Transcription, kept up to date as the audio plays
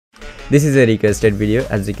this is a requested video.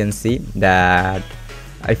 As you can see that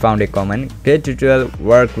I found a comment. Create tutorial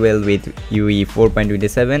work well with UE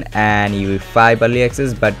 4.27 and UE5 early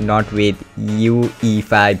access but not with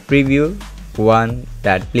UE5 preview 1.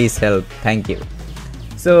 That please help, thank you.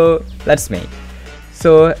 So let's make.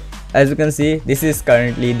 So as you can see, this is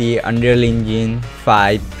currently the Unreal Engine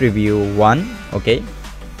 5 preview 1. Okay,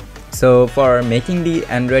 so for making the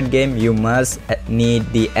Android game you must need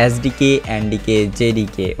the SDK NDK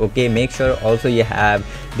JDK. Okay, make sure also you have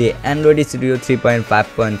the Android Studio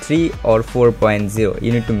 3.5.3 or 4.0.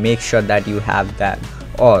 you need to make sure that you have that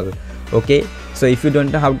all. Okay, so if you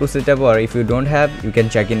don't know how to set up, or if you don't have, you can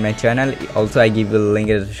check in my channel. Also I give you a link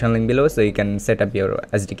in the description link below, so you can set up your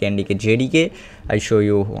SDK NDK JDK. I show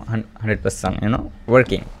you 100%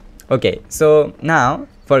 working. Okay, so now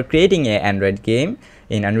for creating a Android game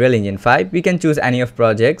in Unreal Engine 5, we can choose any of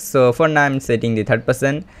projects. So for now I'm setting the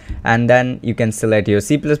 3rd, and then you can select your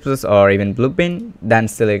C++ or even Blueprint, then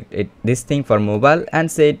select this thing for mobile and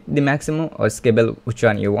set the maximum or scalable, which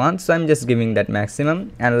one you want. So I'm just giving that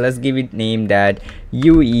maximum, and let's give it name that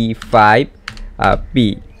UE5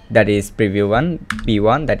 P, that is preview 1,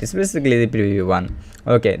 P1, that is basically the preview 1.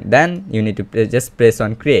 Okay, then you need to just press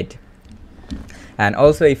on create. And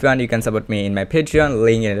also if you want, you can support me in my Patreon,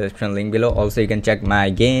 link in the description link below. Also you can check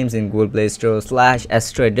my games in Google Play Store /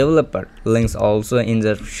 Stroyed Developer, links also in the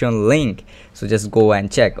description link, so just go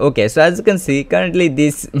and check. Okay, so as you can see, currently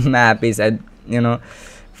this map is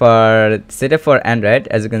for setup for Android.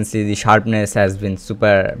 As you can see, the sharpness has been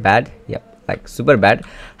super bad. Yep, like super bad.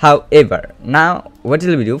 However, now what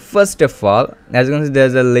will we do? First of all, as you can see,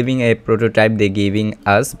 there's a prototype they giving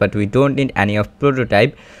us, but we don't need any of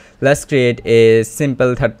prototype. Let's create a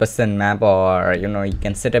simple 3rd map, or you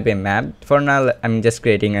can set up a map. For now I'm just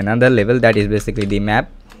creating another level, that is basically the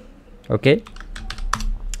map. Okay,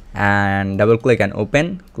 and double click and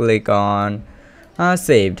open, click on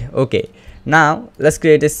saved. Okay, now let's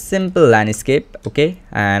create a simple landscape. Okay,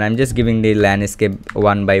 and I'm just giving the landscape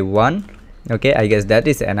 1 by 1. Okay, I guess that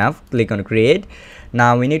is enough. Click on create.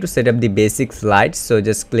 Now we need to set up the basic lights, so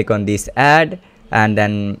just click on this add, and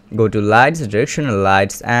then go to lights, directional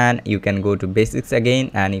lights, and you can go to basics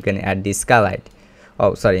again, and you can add the skylight.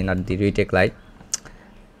 Oh sorry, not the retake light,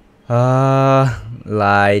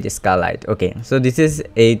 light skylight. Okay, so this is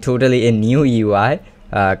a totally a new UI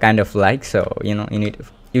kind of like, so you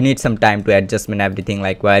need some time to adjustment everything,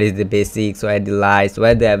 like where is the basics, where the lights,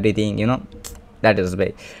 where the everything, that is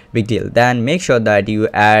big deal. Then make sure that you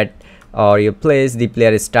add or you place the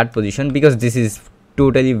player start position, because this is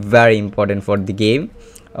totally very important for the game.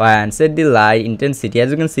 And set the light intensity. As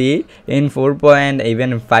you can see, in 4.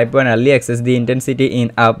 Even 5. Early access, the intensity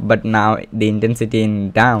in up, but now the intensity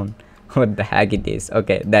in down. What the heck it is?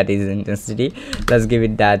 Okay, that is intensity. Let's give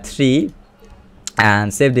it that 3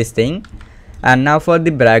 and save this thing. And now for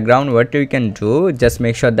the background, what you can do, just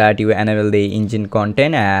make sure that you enable the engine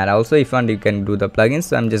content, and also if you want, you can do the plugins.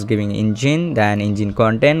 So I'm just giving engine, then engine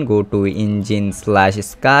content, go to engine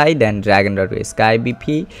 /sky, then drag and drop to sky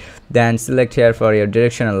BP, then select here for your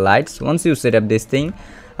directional lights. Once you set up this thing,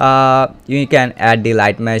 you can add the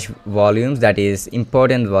light mesh volumes, that is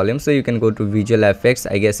important volume. So you can go to visual effects,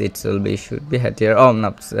 I guess it should be here. Oh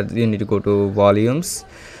no, so you need to go to volumes.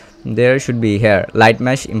 There should be here light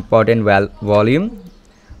mesh important volume.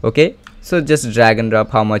 Okay, so just drag and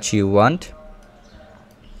drop how much you want,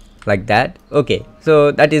 like that. Okay,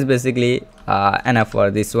 so that is basically enough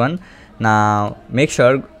for this one. Now make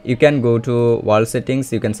sure you can go to wall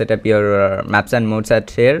settings, you can set up your maps and modes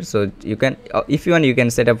at here. So you can, if you want, you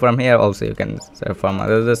can set up from here, also you can set up from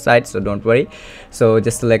other side, so don't worry. So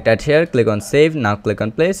just select at here, click on save. Now click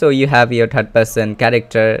on play. So you have your 3rd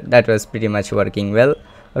character. That was pretty much working well.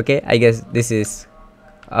 Okay, I guess this is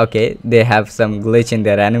okay. They have some glitch in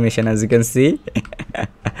their animation, as you can see.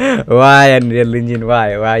 Why Unreal Engine,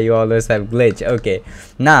 why you always have glitch? Okay,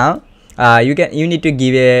 now you need to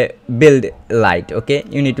give a build light. Okay,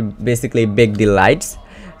 you need to basically bake the lights.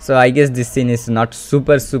 So I guess this scene is not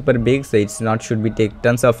super big, so it's not should be take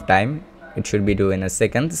tons of time. It should be do in a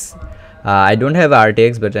seconds. I don't have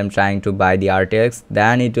RTX, but I'm trying to buy the RTX.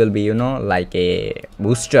 Then it will be like a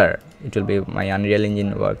booster. It will be my Unreal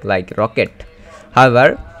Engine work like rocket.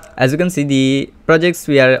 However, as you can see, the projects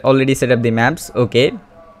we are already set up the maps. Okay,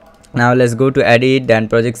 now let's go to edit, then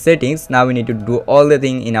project settings. Now we need to do all the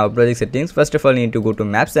thing in our project settings. First of all, you need to go to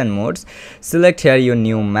maps and modes, select here your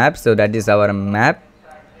new map. So that is our map,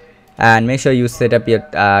 and make sure you set up your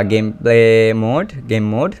game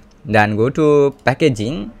mode. Then go to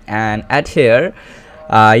packaging, and at here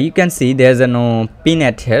you can see there's a no pin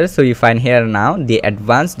at here. So you find here now the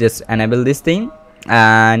advanced, just enable this thing,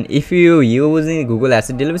 And if you using Google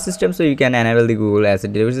Asset Delivery System, so you can enable the Google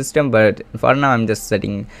Asset Delivery System, but for now I'm just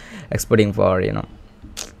exporting for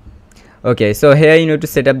okay. So here you need to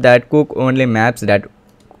set up that cook only maps that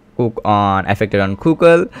cook on affected on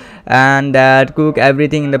Google, and that cook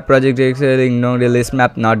everything in the project directory. Ignore the list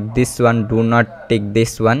map, not this one, do not take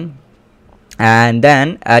this one. And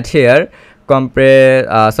then at here compare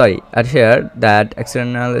at here that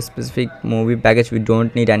external specific movie package, we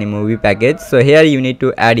don't need any movie package. So here you need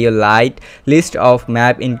to add your light list of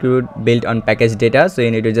map include built on package data. So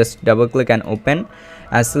you need to just double click and open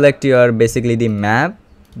and select your basically the map,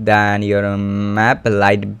 then your map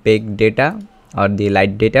light big data or the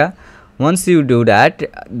light data. Once you do that,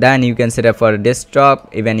 then you can set up for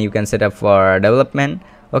desktop, even you can set up for development.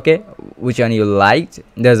 Okay, which one you liked,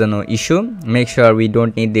 there's no issue. Make sure we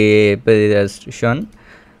don't need the presentation.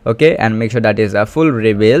 Okay, and make sure that is a full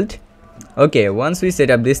rebuild. Okay, once we set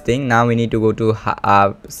up this thing, now we need to go to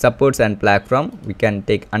supports and platform. We can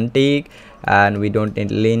take Untick, and we don't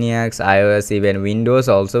need Linux, iOS, even Windows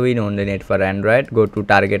also we don't need it for Android. Go to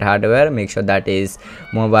target hardware, make sure that is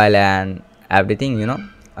mobile and everything,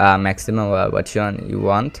 maximum version you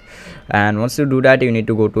want. And once you do that, you need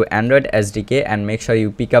to go to Android SDK and make sure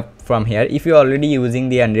you pick up from here. If you're already using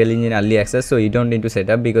the Unreal Engine early access, so you don't need to set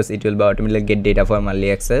up, because it will automatically get data from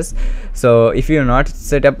early access. So if you're not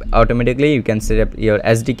set up automatically, you can set up your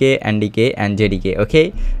SDK NDK and JDK.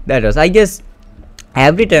 Okay, that was, I guess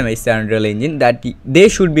every time I say Unreal Engine, that they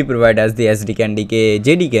should be provided as the SDK NDK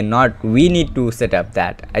JDK, not we need to set up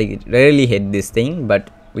that. I really hate this thing, but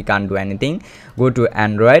we can't do anything. Go to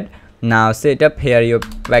Android. Now set up here your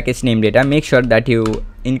package name data. Make sure that you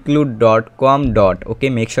include .com . Okay,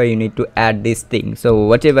 make sure you need to add this thing. So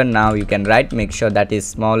whatever now you can write, make sure that is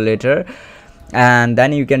small letter, and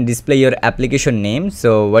then you can display your application name.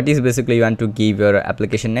 So what is basically you want to give your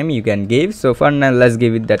application name, you can give. So for now, let's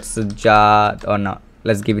give it that Sujat, or no,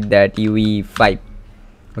 let's give it that UE5.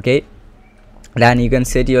 Okay, then you can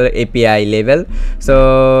set your API level.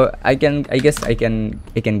 So I guess I can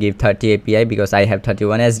give 30 API because I have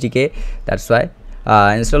 31 SDK, that's why.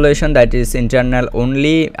 Installation, that is internal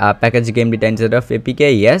only. Package game data instead of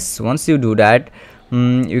APK, yes. Once you do that,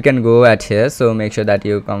 you can go at here. So make sure that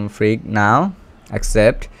you config now,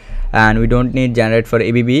 accept, and we don't need generate for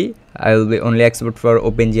ABB. I will be only export for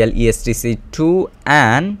OpenGL ESTC2,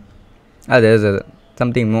 and there's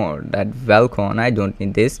something more, that Velcon, I don't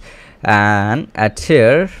need this. And at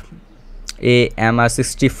here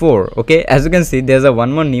AMR64. okay, as you can see, there's a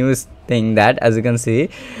one more news thing, that as you can see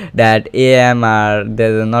that AMR,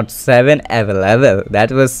 there's not 7 available.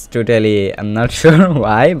 That was totally, I'm not sure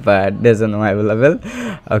why, but there's no available.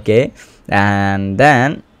 Okay, and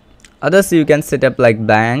then others you can set up like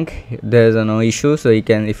blank, there's no issue. So you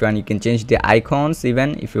can, if you want, you can change the icons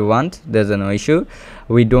even if you want, there's no issue.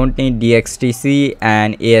 We don't need DXTC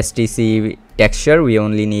and ASTC texture, we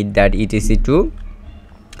only need that ETC2.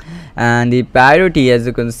 And the priority, as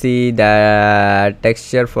you can see, the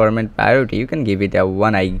texture format priority, you can give it a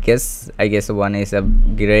 1. I guess 1 is a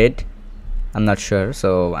great, I'm not sure,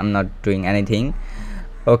 so I'm not doing anything.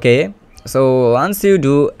 Okay, so once you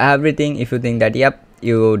do everything, if you think that yep,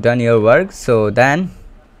 you done your work, so then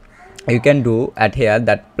you can do at here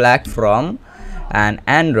that platform and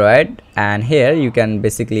Android, and here you can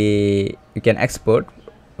basically export.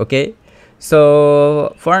 Okay,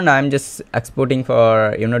 so for now I'm just exporting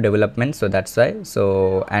for development, so that's why.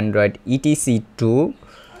 So Android ETC2,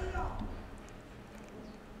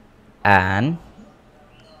 and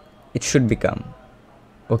it should become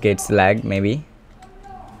okay. It's lag maybe.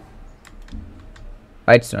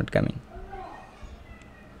 Why it's not coming?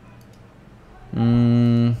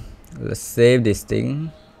 Let's save this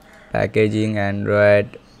thing. Packaging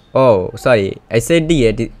Android. Oh, sorry, I said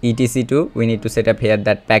the ETC2. We need to set up here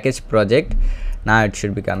that package project. Now it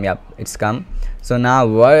should become, yep, it's come. So now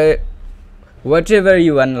whatever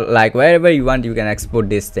you want, like wherever you want, you can export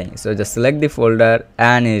this thing. So just select the folder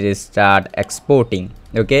and it is start exporting.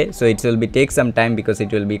 Okay, so it will be take some time because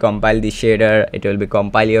it will be compile the shader, it will be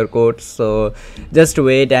compile your code. So just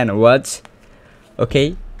wait and watch.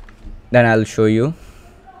 Okay, then I'll show you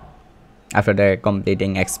after the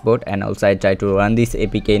completing export. And also I try to run this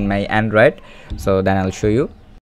APK in my Android, so then I'll show you.